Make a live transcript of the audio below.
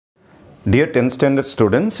Dear 10th standard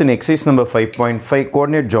students, in exercise number 5.5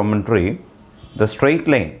 coordinate geometry, the straight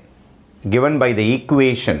line given by the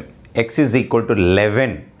equation x is equal to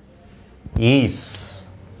 11 is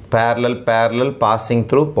parallel passing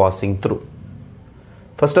through.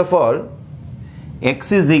 First of all,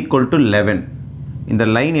 x is equal to 11. In the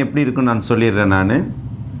line எப்படி இருக்கு நான் சொல்லிறேன் நானு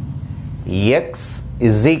x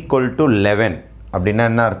is equal to 11 அப்படினா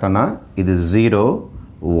என்ன அர்த்தம்னா இது 0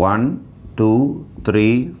 1 2 3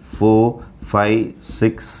 4 5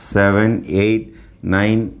 6 7 8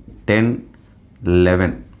 9 10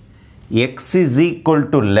 11 x is equal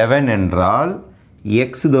to 11 என்றால்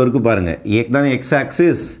x இதற்கு பாருங்க இதுதான் x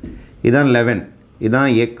axis இதான் 11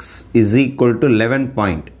 இதான் x is equal to 11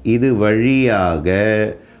 point இது வழியாக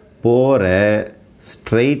போற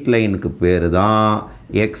straight line க்கு பேரு தான்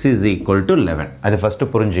x is equal to 11 அது ஃபர்ஸ்ட்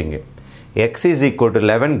புரிஞ்சுங்க x is equal to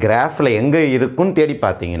 11 கிராஃப்ல எங்க இருக்குன்னு தேடி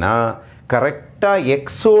பாத்தீங்கன்னா கரெக்ட்டா x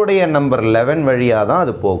உடைய நம்பர் 11 வழியா தான்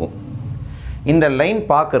அது போகும் இந்த லைன்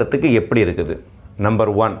பார்க்கிறதுக்கு எப்படி இருக்குது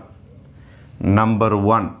number 1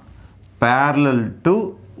 parallel to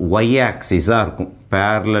y axis ஆ இருக்கும்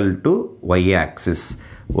parallel to y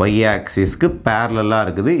axis க்கு parallel ஆ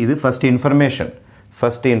இருக்குது இது first information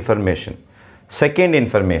second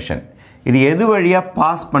information இது எது வழியா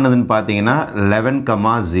பாஸ் பண்ணுதுன்னு பாத்தீங்கன்னா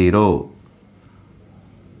 11,0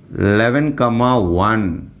 11,1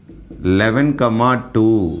 11,2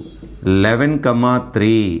 11,3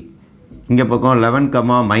 இங்க பக்கம்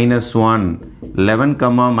 11,-1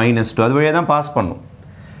 11,-2 அது வழியா தான் பாஸ் பண்ணும்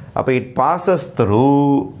அப்ப it passes through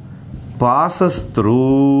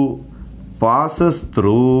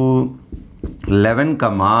 11,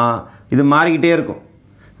 இது மாறிக்கிட்டே இருக்கும்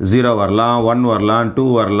 0 வரலாம் 1 வரலாம் 2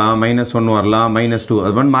 வரலாம் -1 வரலாம் -2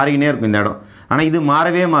 அது வந்து மாறிக்கிட்டே இருக்கும் இந்த இடம் ஆனா இது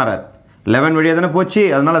மாறவே மாறாது 11 வழியா தான போச்சு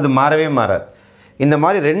அதனால அது மாறவே மாறாது இந்த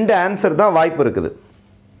மாதிரி ரெண்டு ஆன்சர் தான் வாய்ப்பு இருக்குது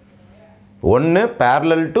ஒன்னு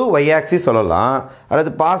parallel to y axis சொல்லலாம்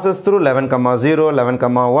அல்லது passes through 11,0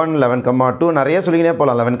 11,1 11,2 நிறைய சொல்லிக்கினே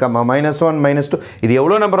போலாம் 11,-1 -2 இது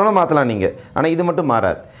எவ்வளவு நம்பர் வேணா மாத்தலாம் நீங்க ஆனா இது மட்டும்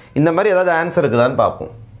மாறாது இந்த மாதிரி ஏதாவது ஆன்சர் இருக்குதான்னு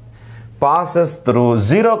பாப்போம் passes through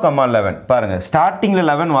 0,11 பாருங்க ஸ்டார்டிங்ல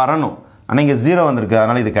 11 வரணும் ஆனா இங்க 0 வந்திருக்கு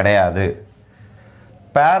அதனால இது கிடையாது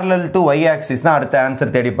parallel to y axis தான் அடுத்த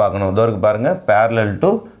ஆன்சர் தேடி பார்க்கணும் இதோருக்கு பாருங்க parallel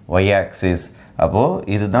to y axis அப்போ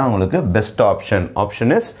இதுதான் உங்களுக்கு best option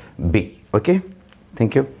is B okay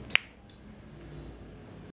thank you